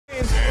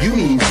You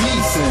mean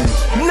decent.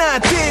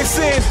 Not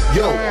decent.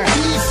 Yo,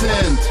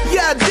 decent.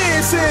 Yeah,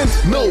 decent.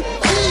 No,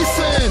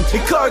 decent.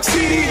 In Cork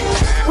City,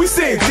 we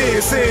say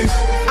decent.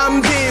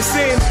 I'm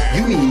decent.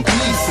 You mean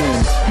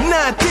decent.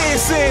 Not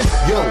decent.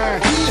 Yo,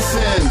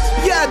 decent.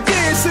 Yeah,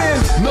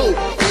 decent. No,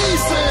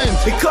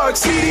 decent. In Cork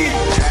City,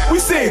 we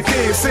say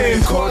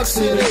decent. Cork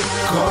City,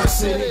 Cork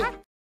City.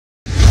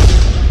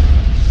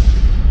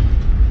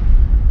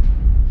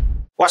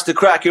 What's the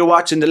crack? You're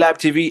watching the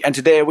Labtv, and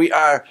today we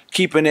are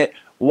keeping it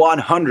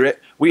 100.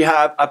 We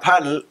have a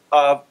panel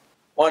of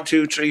 1,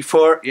 2, 3,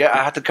 4. Yeah,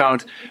 I had to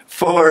count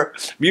 4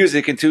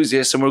 music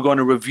enthusiasts, and we're going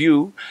to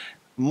review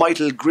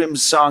Mythill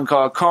Grimm's song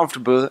called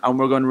Comfortable, and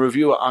we're going to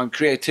review it on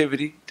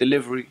creativity,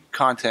 delivery,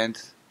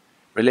 content,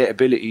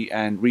 relatability,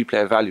 and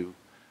replay value.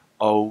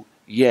 Oh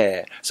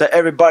yeah! So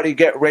everybody,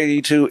 get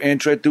ready to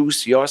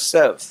introduce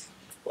yourself.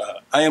 Well,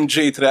 I am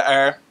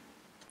J2DR.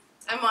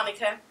 I'm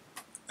Monika.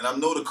 And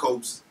I'm Noda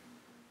Cobes.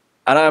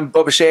 And I'm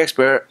Bubba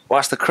Shakespeare.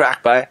 What's the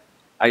crack, bye?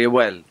 Are you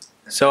well?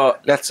 So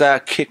let's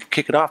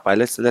kick it off, bye.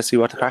 Let's see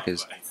what the crack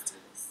is.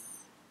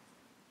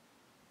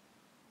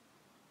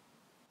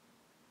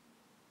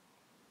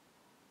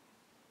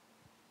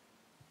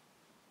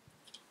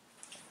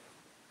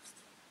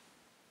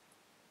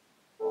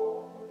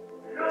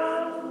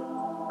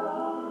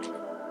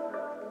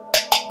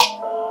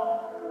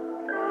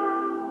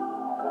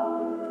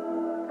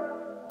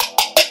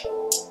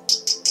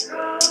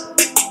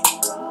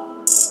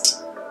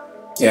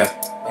 Yeah.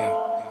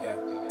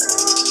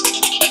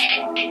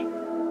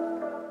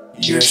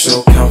 You're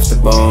so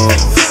comfortable,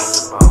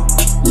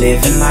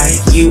 living like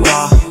you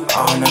are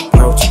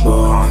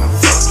unapproachable.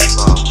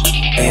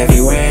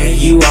 Everywhere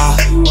you are,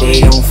 they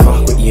don't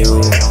fuck with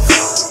you.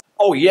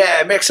 Oh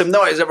yeah, make some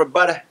noise,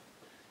 everybody.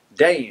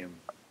 Damn.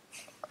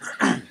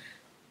 I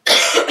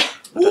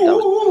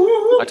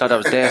thought that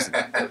was dancing.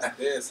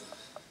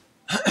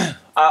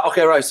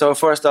 Okay, right, so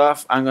first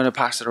off, I'm going to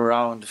pass it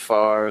around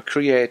for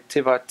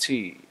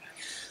creativity.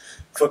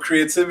 For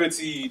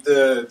creativity,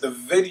 the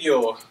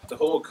video, the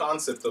whole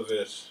concept of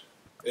it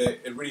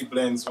really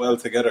blends well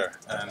together.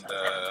 And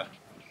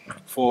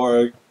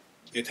for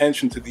the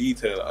attention to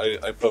detail,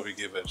 I probably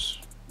give it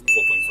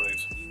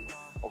 4.5.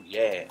 Oh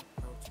yeah.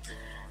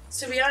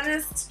 To be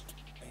honest,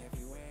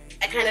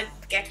 I kind of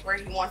get where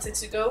he wanted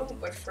to go,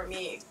 but for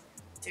me, it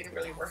didn't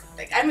really work.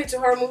 Like, I'm into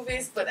horror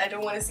movies, but I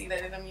don't want to see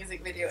that in a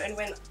music video. And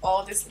when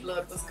all this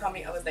blood was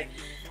coming, I was like,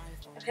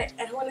 okay,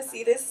 I don't want to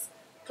see this.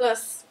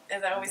 Plus,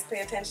 as I always pay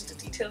attention to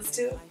details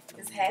too,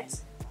 his head.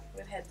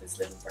 It had this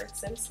little Bert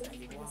Simpson.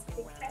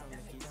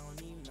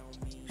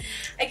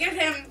 I give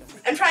him,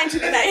 I'm trying to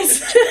be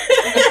nice.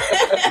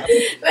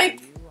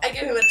 Like, I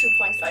give him a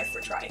 2.5 for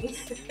trying.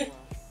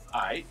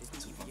 Alright.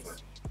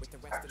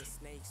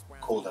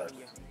 Cold out.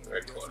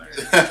 Very cool.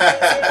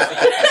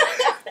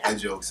 And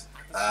jokes.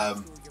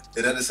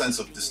 It had a sense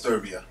of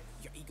disturbia,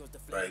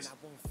 right?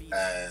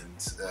 And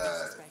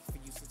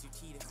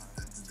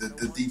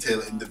the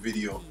detail in the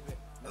video,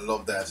 I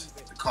love that.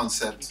 The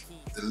concept,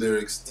 the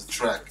lyrics, the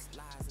track,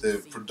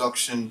 the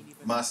production,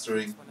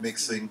 mastering,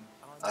 mixing.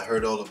 I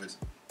heard all of it,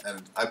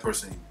 and I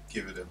personally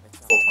give it a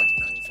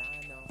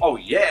 4.9. Oh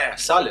yeah,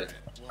 solid.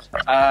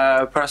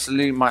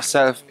 Personally,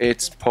 myself,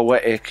 it's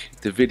poetic.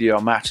 The video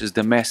matches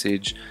the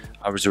message.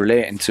 I was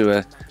relating to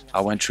it.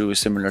 I went through a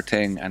similar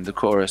thing, and the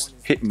chorus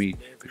hit me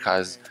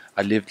because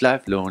I lived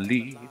life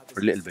lonely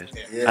for a little bit,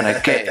 and I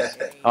get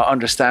it. I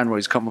understand where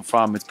he's coming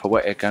from. It's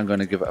poetic. I'm going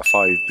to give it a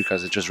 5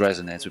 because it just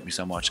resonates with me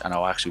so much, and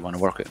I actually want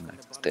to work with him.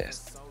 It's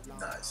this.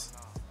 Nice.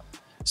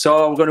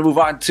 So we're going to move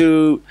on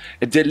to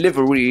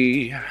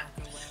delivery.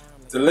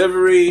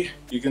 Delivery,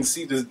 you can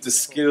see the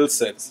skill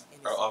sets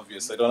are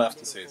obvious. I don't have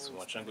to say too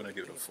much. I'm going to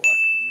give it a 4.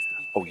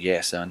 Oh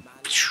yeah, son.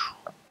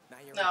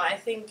 No, I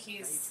think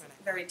he's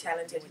very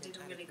talented. He did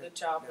a really good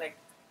job. Like,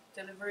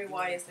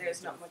 delivery-wise,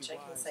 there's not much I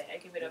can say. I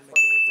give it a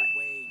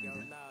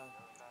 4.5.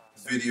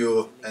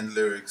 Video and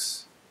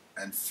lyrics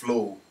and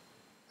flow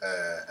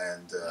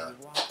and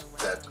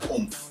that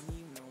oomph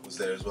was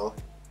there as well.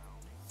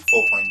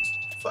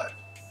 4.5.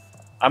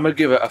 I'm gonna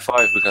give it a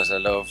 5 because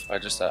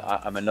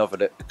I'm in love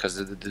with it because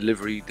of the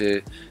delivery,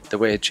 the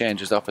way it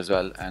changes up as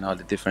well, and all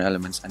the different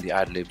elements and the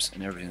ad libs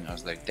and everything. I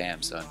was like,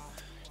 damn son,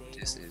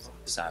 this is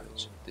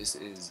savage. This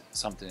is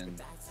something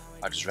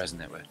I just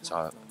resonate with.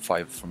 So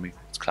 5 for me.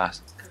 It's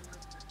class.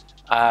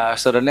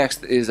 So the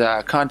next is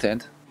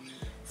content.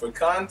 For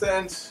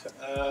content,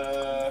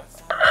 I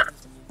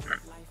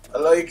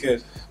like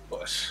it,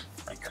 but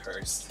I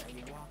cursed.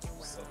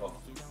 So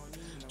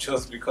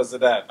just because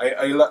of that,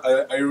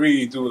 I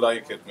really do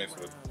like it,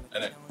 Mythill,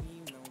 and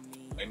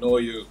I know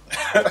you.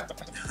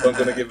 So I'm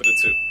gonna give it a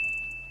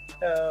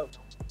 2.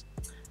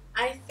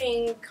 I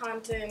think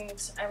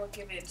content, I would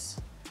give it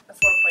a 4.5.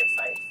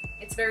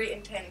 It's very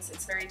intense,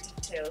 it's very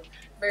detailed,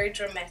 very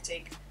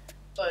dramatic,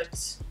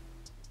 but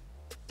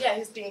yeah,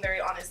 he's being very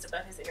honest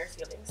about his inner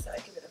feelings, so I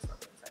give it a 4.5.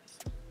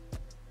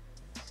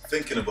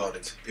 Thinking about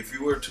it, if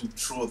you were to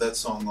throw that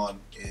song on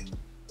in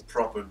a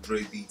proper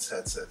Dre Beats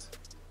headset,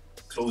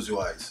 close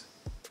your eyes,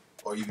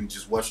 or even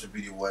just watch the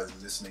video while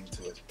listening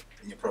to it,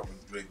 in your proper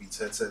Dre Beats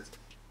headset,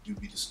 you'd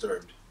be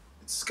disturbed.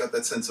 It's got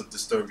that sense of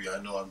disturbia.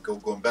 I know I'm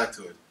going back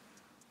to it,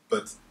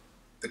 but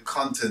the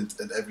content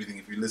and everything,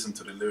 if you listen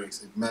to the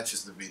lyrics, it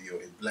matches the video,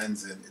 it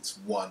blends in, it's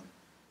one.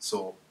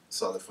 So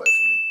solid 5 for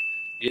me.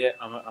 Yeah,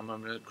 I'm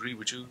gonna agree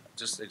with you.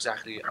 Just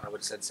exactly, I would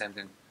have said the same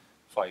thing.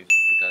 5,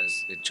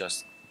 because it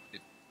just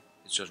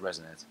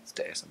resonates. It's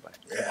the essence back.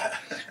 Yeah,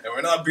 and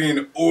we're not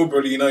being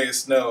overly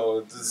nice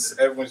now.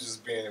 Everyone's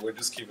just being. We're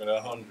just keeping it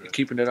 100.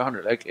 Keeping it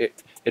 100. Like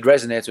it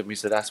resonates with me,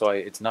 so that's why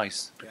it's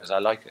nice, because I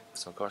like it.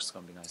 So of course it's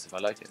gonna be nice if I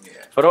like it.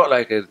 Yeah. If I don't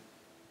like it,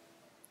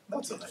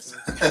 Not so nice.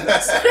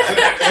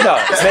 no,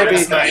 maybe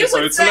It's nice,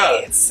 so it's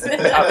not.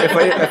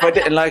 if I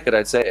didn't like it,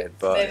 I'd say it,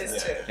 but That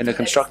is true. in a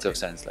constructive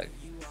sense, like.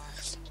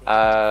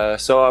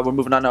 So we're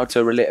moving on now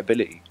to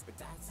relatability.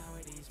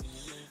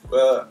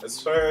 Well,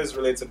 as far as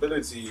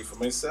relatability for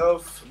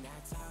myself,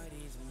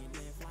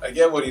 I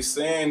get what he's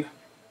saying,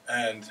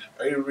 and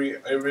I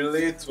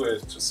relate to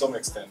it to some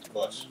extent,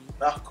 but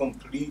not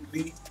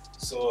completely.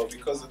 So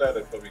because of that,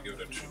 I'd probably give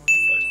it a 3.5.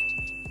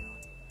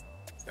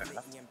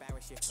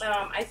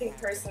 I think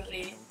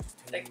personally,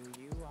 like,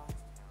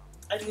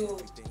 I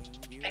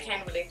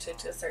can relate to it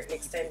to a certain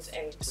extent,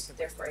 and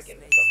therefore I give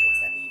it a 4.7.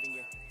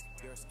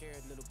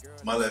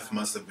 My life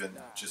must have been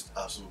just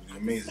absolutely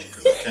amazing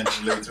because I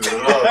can't relate to it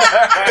at all.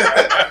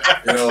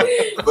 You know,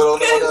 but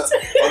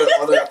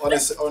on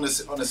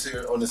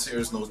a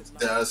serious note,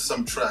 there are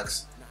some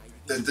tracks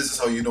that this is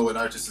how you know an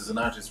artist is an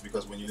artist,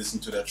 because when you listen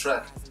to that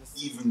track,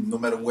 even no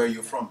matter where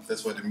you're from,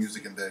 that's why the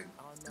music in the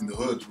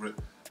hood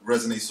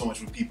resonates so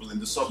much with people in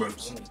the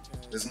suburbs.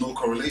 There's no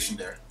correlation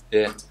there.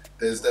 Yeah. But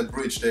there's that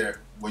bridge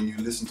there when you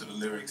listen to the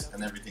lyrics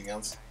and everything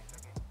else.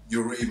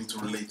 You're able to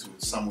relate to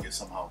it some way,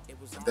 somehow.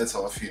 And that's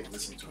how I feel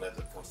listening to that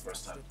for the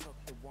first time.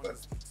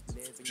 But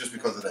just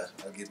because of that,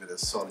 I'll give it a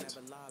solid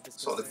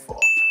 4.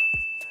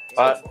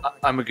 I'm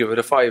gonna give it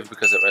a 5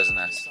 because it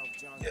resonates.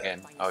 Yeah.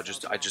 Again,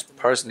 I just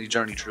personally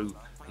journey through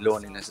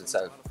loneliness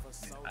itself,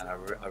 and I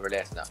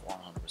relate to that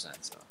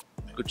 100%. So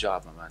good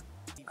job, my man.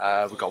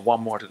 We've got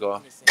one more to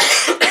go.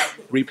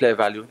 Replay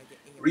value.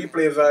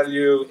 Replay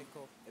value.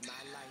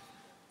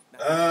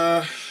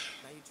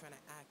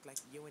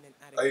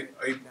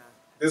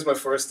 This is my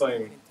first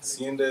time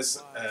seeing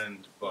this,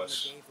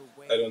 but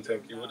I don't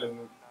think I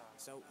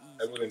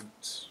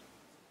wouldn't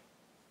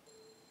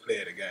play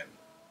it again.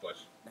 But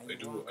I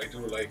do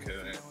like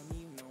it.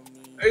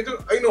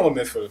 I know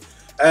Mythill,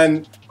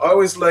 and I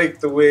always like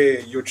the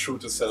way you're true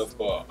to self.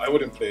 But I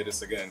wouldn't play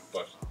this again.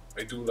 But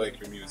I do like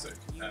your music.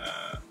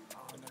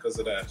 Because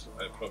of that,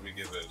 I'd probably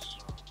give it a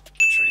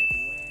 3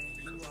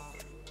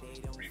 because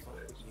of the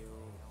replay.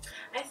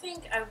 I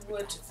think I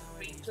would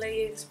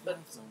replay it, but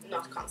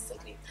not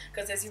constantly.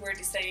 Because as you were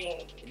just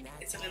saying,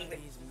 it's a little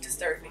bit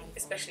disturbing,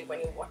 especially when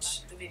you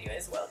watch the video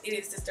as well. It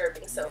is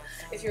disturbing. So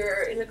if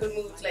you're in a good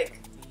mood, like,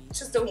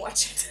 just don't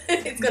watch it.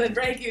 It's gonna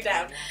drag you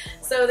down.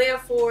 So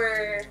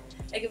therefore,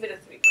 I give it a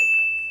 3.5.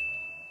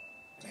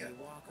 Yeah.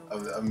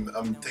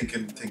 I'm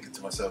thinking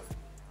to myself,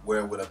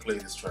 where would I play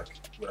this track?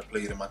 Would I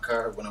play it in my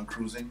car when I'm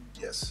cruising?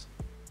 Yes.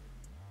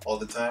 All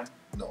the time?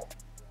 No.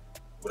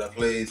 Would I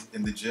play it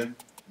in the gym?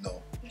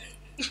 No.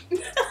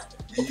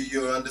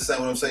 You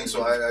understand what I'm saying?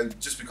 So I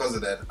just because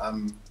of that,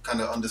 I'm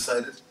kind of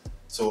undecided.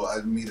 So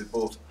I meet it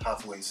both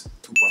halfways,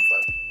 2.5.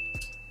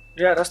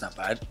 Yeah, that's not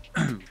bad.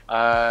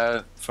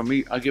 For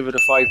me, I'll give it a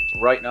 5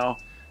 right now,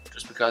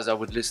 just because I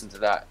would listen to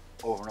that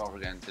over and over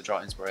again to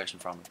draw inspiration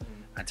from it,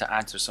 and to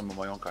answer some of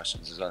my own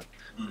questions as well.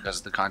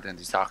 Because the content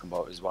he's talking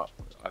about is what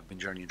I've been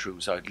journeying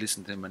through. So I'd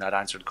listen to him and I'd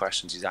answer the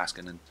questions he's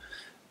asking and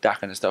that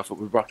kind of stuff. It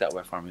would work that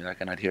way for me,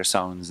 like, and I'd hear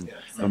sounds and it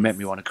would make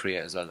me want to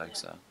create as well, like.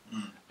 So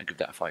I'd give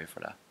that a 5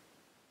 for that.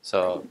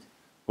 So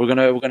we're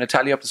gonna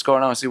tally up the score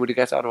now and see what he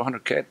gets out of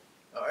 100, kid.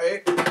 All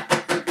right.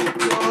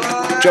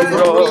 Drum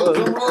roll.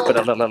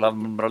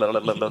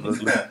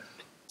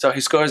 So he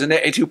scores an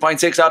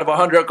 82.6 out of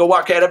 100. Go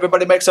walk, kid.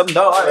 Everybody make some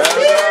noise.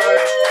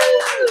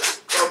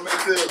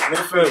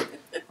 Mythill,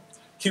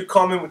 keep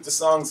coming with the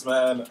songs,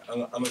 man.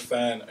 I'm a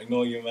fan. I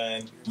know you,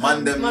 man.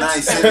 Man, them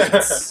nice,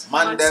 innit?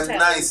 Man, them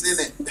nice,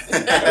 innit?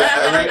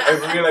 I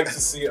really like to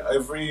see. I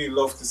really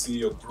love to see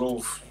your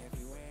growth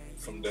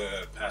from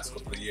the past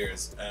couple of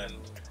years, and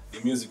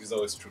your music is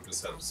always true to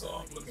self. So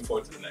I'm looking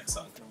forward to the next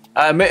song.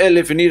 Mythill,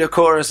 if you need a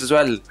chorus as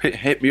well,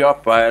 hit me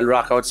up. I'll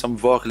rock out some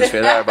vocals for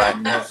you there, bye.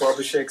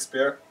 Bubba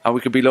Shakespeare. And we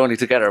could be lonely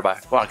together,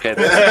 bye. What, kid?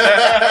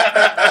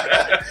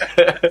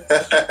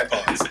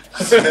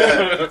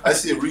 I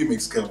see a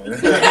remix coming.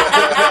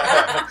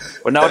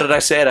 Well, now that I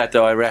say that,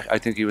 though, I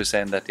think he was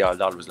saying that the old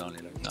doll was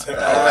lonely. Like, no.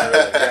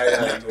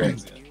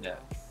 Yeah.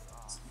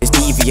 It's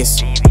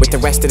devious with the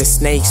rest of the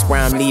snakes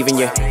where I'm leaving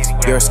you.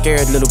 You're a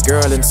scared little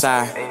girl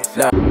inside.